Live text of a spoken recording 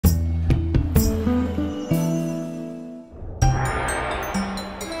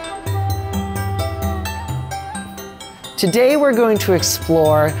Today we're going to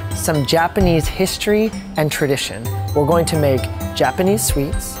explore some Japanese history and tradition. We're going to make Japanese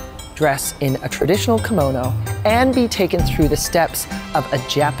sweets, dress in a traditional kimono, and be taken through the steps of a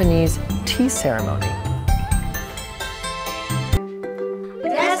Japanese tea ceremony.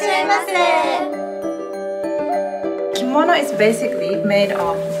 Kimono is basically made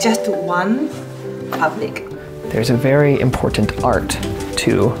of just one fabric. There's a very important art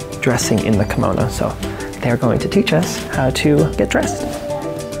to dressing in the kimono, so they're going to teach us how to get dressed.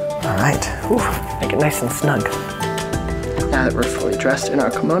 All right, make it nice and snug. Now that we're fully dressed in our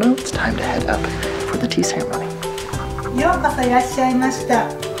kimono, it's time to head up for the tea ceremony. Welcome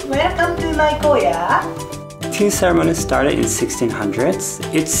to my koya. Tea ceremony started in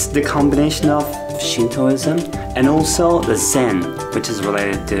 1600s. It's the combination of Shintoism and also the Zen, which is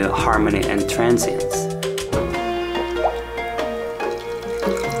related to harmony and transience.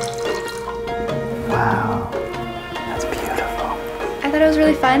 Wow, that's beautiful. I thought it was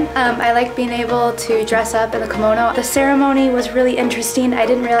really fun. I liked being able to dress up in the kimono. The ceremony was really interesting. I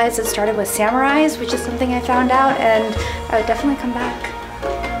didn't realize it started with samurais, which is something I found out, and I would definitely come back.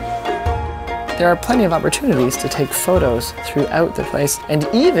 There are plenty of opportunities to take photos throughout the place and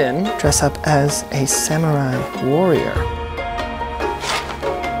even dress up as a samurai warrior.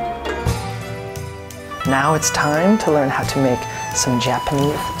 Now it's time to learn how to make some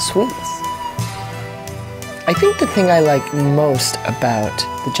Japanese sweets. I think the thing I like most about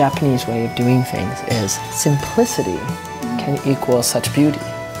the Japanese way of doing things is simplicity can equal such beauty.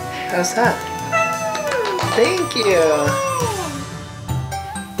 How's that? Thank you.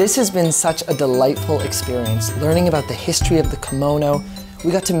 This has been such a delightful experience, learning about the history of the kimono.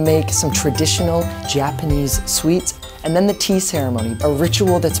 We got to make some traditional Japanese sweets, and then the tea ceremony, a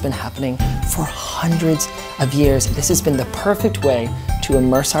ritual that's been happening for hundreds of years. This has been the perfect way to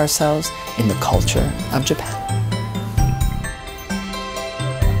immerse ourselves in the culture of Japan.